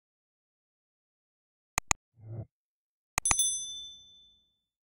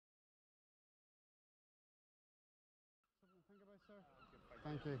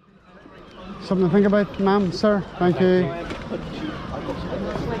Thank you. Something to think about, ma'am, sir? Thank you.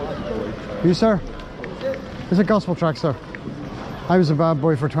 You, sir? It's a gospel tract, sir. I was a bad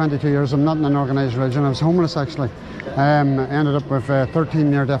boy for 22 years. I'm not in an organised religion. I was homeless, actually. I ended up with 13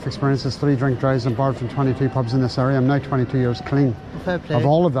 near-death experiences, 3 drink drives, and barred from 22 pubs in this area. I'm now 22 years clean of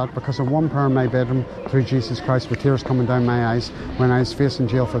all of that because of one prayer in my bedroom through Jesus Christ with tears coming down my eyes when I was facing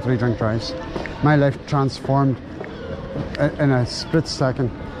jail for 3 drink drives. My life transformed in a split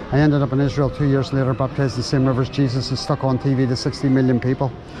second. I ended up in Israel 2 years later, baptised in the same river as Jesus, and stuck on TV to 60 million people.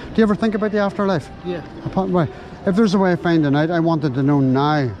 Do you ever think about the afterlife? Yeah. If there's a way of finding out, I wanted to know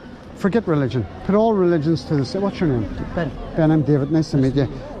now. Forget religion. Put all religions to the side. What's your name? Ben. Ben, I'm David. Nice to meet you.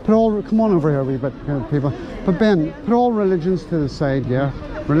 Come on over here a wee bit, people. But Ben, put all religions to the side, yeah?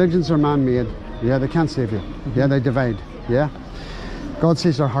 Religions are man-made. Yeah, they can't save you. Yeah, they divide. Yeah? God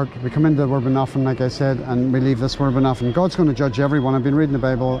sees our heart. We come into the Word of Nothing, like I said, and we leave this Word of Nothing. God's going to judge everyone. I've been reading the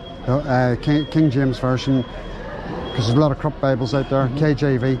Bible, King James Version, because there's a lot of corrupt Bibles out there,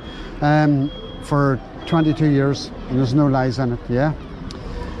 KJV, for 22 years, and there's no lies in it, yeah?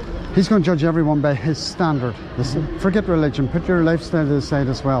 He's going to judge everyone by his standard. Forget religion. Put your lifestyle to the side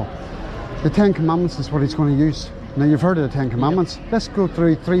as well. The 10 Commandments is what he's going to use. Now, you've heard of the 10 Commandments. Let's go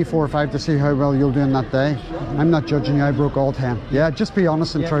through 3, 4, 5 to see how well you'll do in that day. I'm not judging you. I broke all 10. Yeah, just be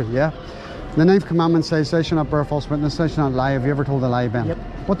honest and true. Yeah. The 9th Commandment says, "Thou shalt not bear false witness. Thou shalt not lie." Have you ever told a lie, Ben? Yep.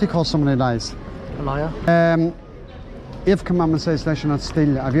 What do you call somebody who lies? A liar. 8th Commandment says, "Thou shalt not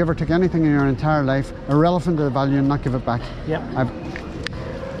steal." Have you ever took anything in your entire life irrelevant to the value and not give it back? Yep.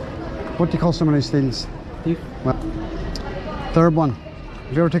 What do you call someone who steals? Thief. Well, 3rd one.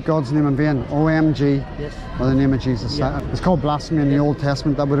 Have you ever took God's name in vain? OMG. Yes. Or the name of Jesus. Yeah. It's called blasphemy in the Old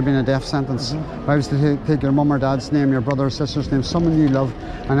Testament. That would have been a death sentence. If I was to take your mum or dad's name, your brother or sister's name, someone you love,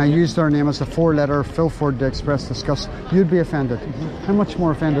 and I used their name as a 4-letter filth word to express disgust, you'd be offended. How much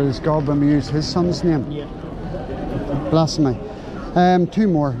more offended is God when we use his son's name? Yeah. Blasphemy. 2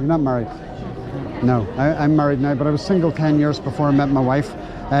 more. You're not married? No. I'm married now, but I was single 10 years before I met my wife,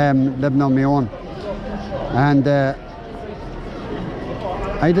 living on my own. And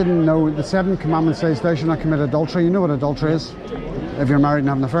I didn't know the 7th Commandment says, "Thou shalt not commit adultery." You know what adultery is, if you're married and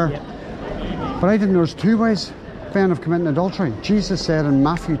having an affair. Yeah. But I didn't know there's 2 ways, Ben, of committing adultery. Jesus said in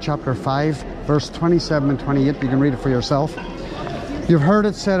Matthew chapter 5, verse 27 and 28, you can read it for yourself. "You've heard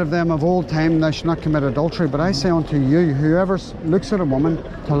it said of them of old time, thou shalt not commit adultery. But I say unto you, whoever looks at a woman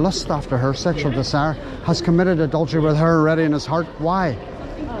to lust after her sexual desire has committed adultery with her already in his heart." Why?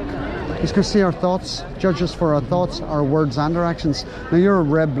 He's going to see our thoughts, judge us for our thoughts, our words and our actions. Now, you're a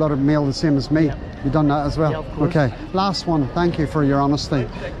red-blooded male the same as me. You've done that as well? Yeah, of course. Okay. Last one. Thank you for your honesty.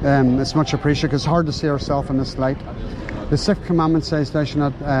 It's much appreciated because it's hard to see ourselves in this light. The 6th Commandment says, "Thou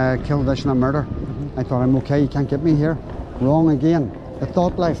shalt not kill, thou shalt not murder." I thought, I'm okay, you can't get me here. Wrong again. The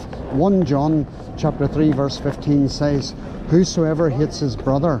thought life. 1 John chapter 3 verse 15 says, "Whosoever hates his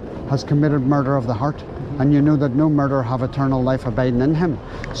brother has committed murder of the heart. And you know that no murderer have eternal life abiding in him."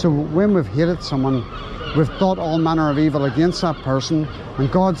 So when we've hated someone, we've thought all manner of evil against that person,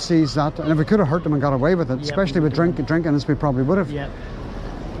 and God sees that. And if we could have hurt them and got away with it, especially with drinking as we probably would have,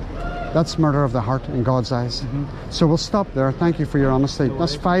 that's murder of the heart in God's eyes. So we'll stop there. Thank you for your honesty.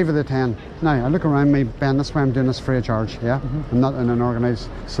 That's 5 of the 10. Now, I look around me, Ben, that's why I'm doing this free of charge, yeah? I'm not in an organised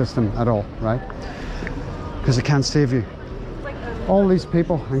system at all, right? Because it can't save you. All these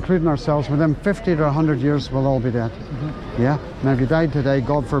people, including ourselves, within 50 to 100 years will all be dead. Yeah? Now, if you died today,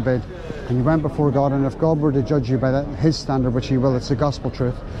 God forbid, and you went before God, and if God were to judge you by his standard, which he will, it's the gospel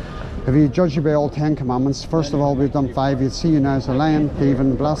truth. If he judged you by all 10 commandments, first of all, we've done 5, he'd see you now as a lying,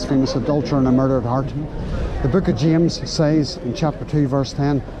 thieving, blasphemous, adulterer, and a murdered heart. The book of James says in chapter 2, verse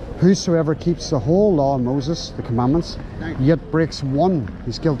 10, "Whosoever keeps the whole law of Moses," the commandments, "yet breaks one,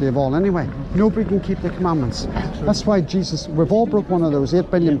 he's guilty of all anyway." Nobody can keep the commandments. That's why Jesus, we've all broke one of those,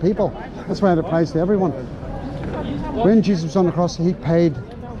 8 billion people. That's why it applies to everyone. When Jesus was on the cross, he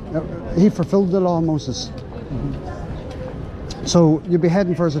fulfilled the law of Moses. So you'll be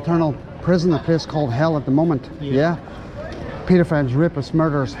heading for his eternal prison, a place called hell at the moment. Yeah? Pedophiles, rapists,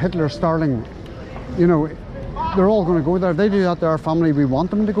 murderers, Hitler, Stalin, you know, they're all going to go there. If they do that to our family, we want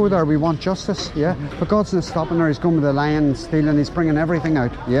them to go there. We want justice, yeah? But God's not stopping there. He's going with the lion and stealing. He's bringing everything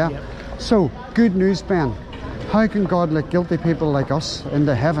out, yeah? So, good news, Ben. How can God let guilty people like us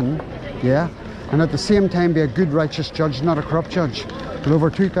into heaven, yeah? And at the same time be a good, righteous judge, not a corrupt judge? But over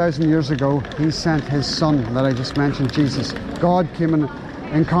 2,000 years ago, he sent his son that I just mentioned, Jesus. God came and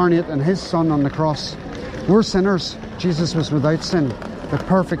incarnate in his son on the cross. We're sinners. Jesus was without sin, the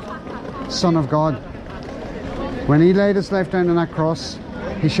perfect Son of God. When he laid his life down on that cross,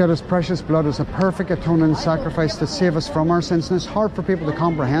 He shed his precious blood as a perfect atoning sacrifice to save us from our sins. And it's hard for people to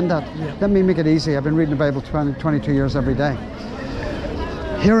comprehend that. Yeah. Let me make it easy. I've been reading the Bible 22 years every day.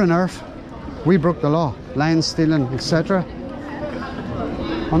 Here on earth, we broke the law, lying, stealing, etc.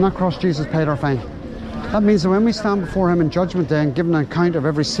 On that cross, Jesus paid our fine. That means that when we stand before him in judgment day and give an account of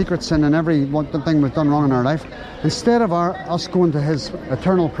every secret sin and every one thing we've done wrong in our life, instead of us going to his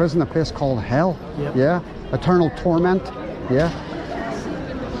eternal prison, a place called hell, Yep. yeah, eternal torment, yeah,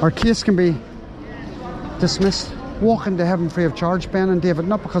 our case can be dismissed. Walk into heaven free of charge, Ben and David,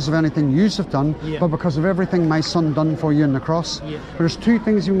 not because of anything you have done, Yeah. but because of everything my son done for you on the cross. Yeah. There's two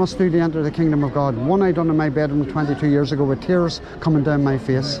things you must do to enter the kingdom of God. One I done in my bedroom 22 years ago with tears coming down my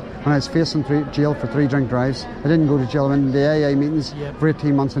face when I was facing jail for 3 drink drives. I didn't go to jail. I went to the AA meetings Yeah. for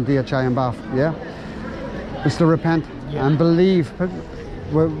 18 months in DHI and Bath. Yeah, it's to repent Yeah. and believe.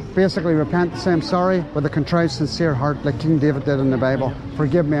 Well, basically repent, say I'm sorry with a contrite, sincere heart, like King David did in the Bible.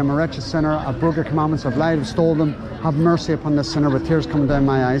 Forgive me, I'm a wretched sinner, I've broken your commandments, I've lied, I've stolen them. Have mercy upon this sinner, with tears coming down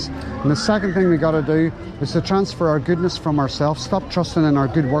my eyes. And the second thing we got to do is to transfer our goodness from ourselves. Stop trusting in our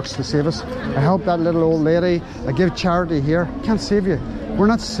good works to save us. I help that little old lady, I give charity here. Can't save you. We're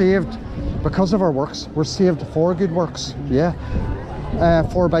not saved because of our works, we're saved for good works. Yeah.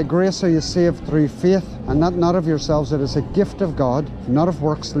 For by grace are you saved through faith, and that not of yourselves, it is a gift of God, not of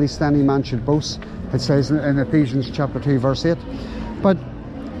works, lest any man should boast. It says in Ephesians chapter 2 verse 8. But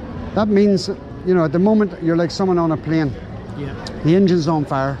that means, you know, at the moment you're like someone on a plane. Yeah. The engine's on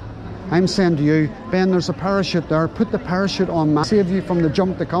fire. I'm saying to you, Ben, there's a parachute there. Put the parachute on, man. Save you from the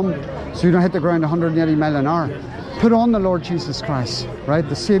jump to come, so you don't hit the ground 180 mile an hour. Put on the Lord Jesus Christ, right,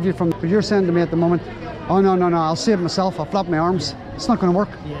 to save you from. But you're saying to me at the moment, oh no, I'll save myself, I'll flap my arms. It's not going to work.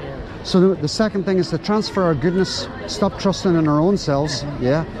 Yeah. So the second thing is to transfer our goodness, stop trusting in our own selves,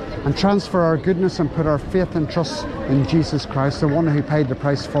 yeah, and transfer our goodness and put our faith and trust in Jesus Christ, the one who paid the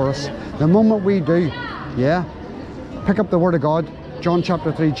price for us. The moment we do, yeah, pick up the Word of God. John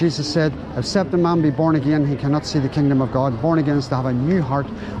chapter 3, Jesus said, except a man be born again, he cannot see the kingdom of God. Born again is to have a new heart,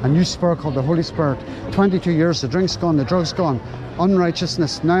 a new spirit called the Holy Spirit. 22 years, the drink's gone, the drug's gone,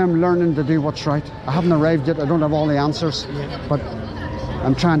 unrighteousness. Now I'm learning to do what's right. I haven't arrived yet, I don't have all the answers, but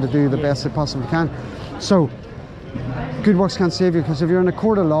I'm trying to do the best I possibly can. So, good works can't save you, because if you're in a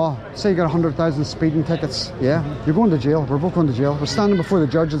court of law, say you got 100,000 speeding tickets, yeah, you're going to jail. We're both going to jail. We're standing before the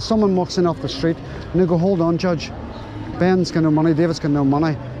judge and someone walks in off the street and they go, hold on, judge. Ben's got no money, David's got no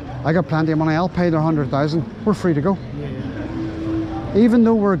money. I got plenty of money, I'll pay their 100,000. We're free to go. Yeah. Even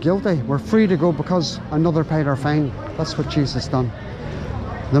though we're guilty, we're free to go because another paid our fine. That's what Jesus done.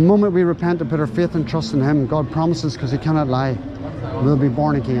 The moment we repent and put our faith and trust in him, God promises, because he cannot lie, we'll be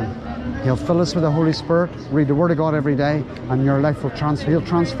born again. He'll fill us with the Holy Spirit, read the Word of God every day, and your life will he'll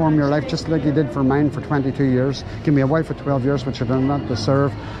transform your life just like he did for mine for 22 years. Give me a wife for 12 years, which I did not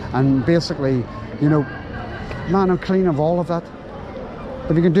deserve. And basically, you know, man, I'm clean of all of that.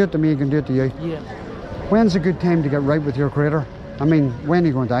 If you can do it to me, you can do it to you. Yeah. When's a good time to get right with your Creator? I mean, when are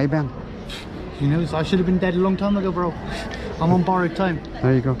you going to die, Ben? You know, I should have been dead a long time ago, bro. I'm on borrowed time.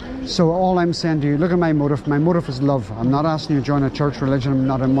 There you go. So all I'm saying to you, look at my motive. My motive is love. I'm not asking you to join a church religion. I'm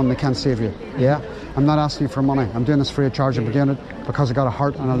not in one that can't save you. Yeah? I'm not asking you for money. I'm doing this free of charge. I'm doing it because I got a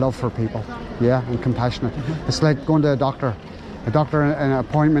heart and a love for people. Yeah? I'm compassionate. It's like going to a doctor. A doctor, an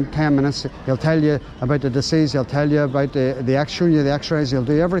appointment, 10 minutes, he'll tell you about the disease, he'll tell you about show you the x-rays, he'll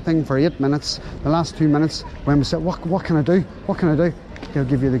do everything for 8 minutes. The last 2 minutes, when we say, what can I do? What can I do? He'll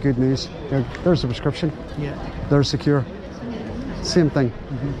give you the good news. There's the prescription. Yeah. There's the cure. Same thing.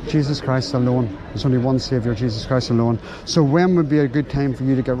 Jesus Christ alone. There's only one Saviour, Jesus Christ alone. So when would be a good time for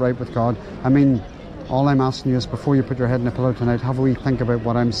you to get right with God? I mean, all I'm asking you is before you put your head in the pillow tonight, have a wee think about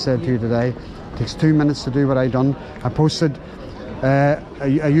what I'm said to you today. It takes 2 minutes to do what I done. I posted a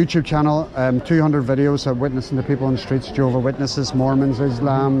YouTube channel, 200 videos of witnessing to people on the streets, Jehovah Witnesses, Mormons,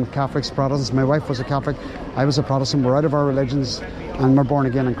 Islam, Catholics, Protestants. My wife was a Catholic, I was a Protestant. We're out of our religions and we're born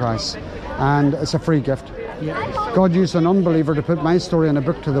again in Christ. And it's a free gift. Yeah. God used an unbeliever to put my story in a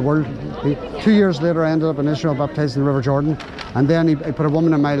book to the world. 2 years later I ended up in Israel, baptized in the River Jordan, and then he put a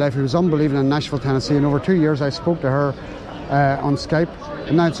woman in my life who was unbelieving in Nashville, Tennessee, and over 2 years I spoke to her on Skype.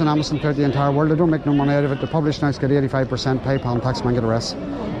 And now it's on Amazon throughout the entire world. I don't make no money out of it. The published now get 85%, PayPal and taxman get a rest.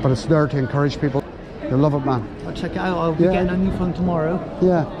 But it's there to encourage people. You'll love it, man. I'll check it out. I'll be getting a new phone tomorrow.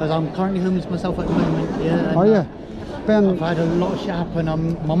 Yeah. Because I'm currently homeless myself at the moment. Yeah. And, Are you? Ben. I've had a lot of shit happen.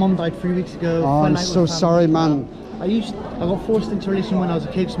 My mum died 3 weeks ago. Oh, I'm so sorry, man. I got forced into religion when I was a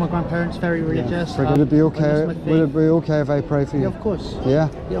kid because my grandparents are very religious. Would it be okay? Would it be okay if I pray for you? Yeah, of course. Yeah?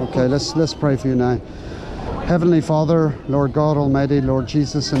 Okay, let's pray for you now. Heavenly Father, Lord God Almighty, Lord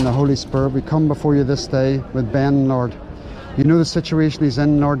Jesus and the Holy Spirit, we come before you this day with Ben, Lord. You know the situation he's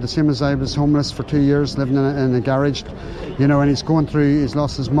in, Lord, the same as I was homeless for 2 years, living in a garage, you know, and he's going through, he's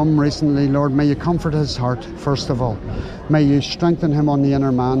lost his mum recently. Lord, may you comfort his heart, first of all. May you strengthen him on the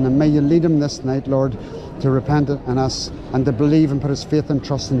inner man, and may you lead him this night, Lord, to repent and us, and to believe and put his faith and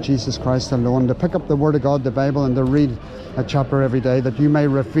trust in Jesus Christ alone, to pick up the Word of God, the Bible, and to read a chapter every day, that you may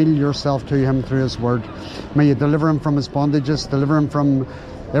reveal yourself to him through his Word. May you deliver him from his bondages, deliver him from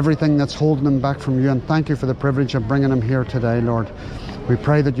everything that's holding him back from you, and thank you for the privilege of bringing him here today, Lord. We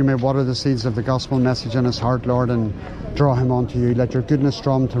pray that you may water the seeds of the gospel message in his heart, Lord, and draw him unto you. Let your goodness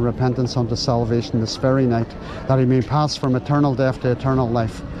draw him to repentance, unto salvation this very night, that he may pass from eternal death to eternal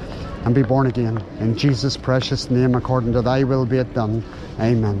life and be born again. In Jesus' precious name, according to thy will be it done.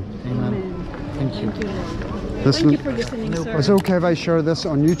 Amen. Amen. Thank you. This Thank you for listening, sir. Is it okay if I share this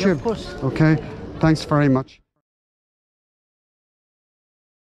on YouTube? Yeah, of course. Okay. Thanks very much.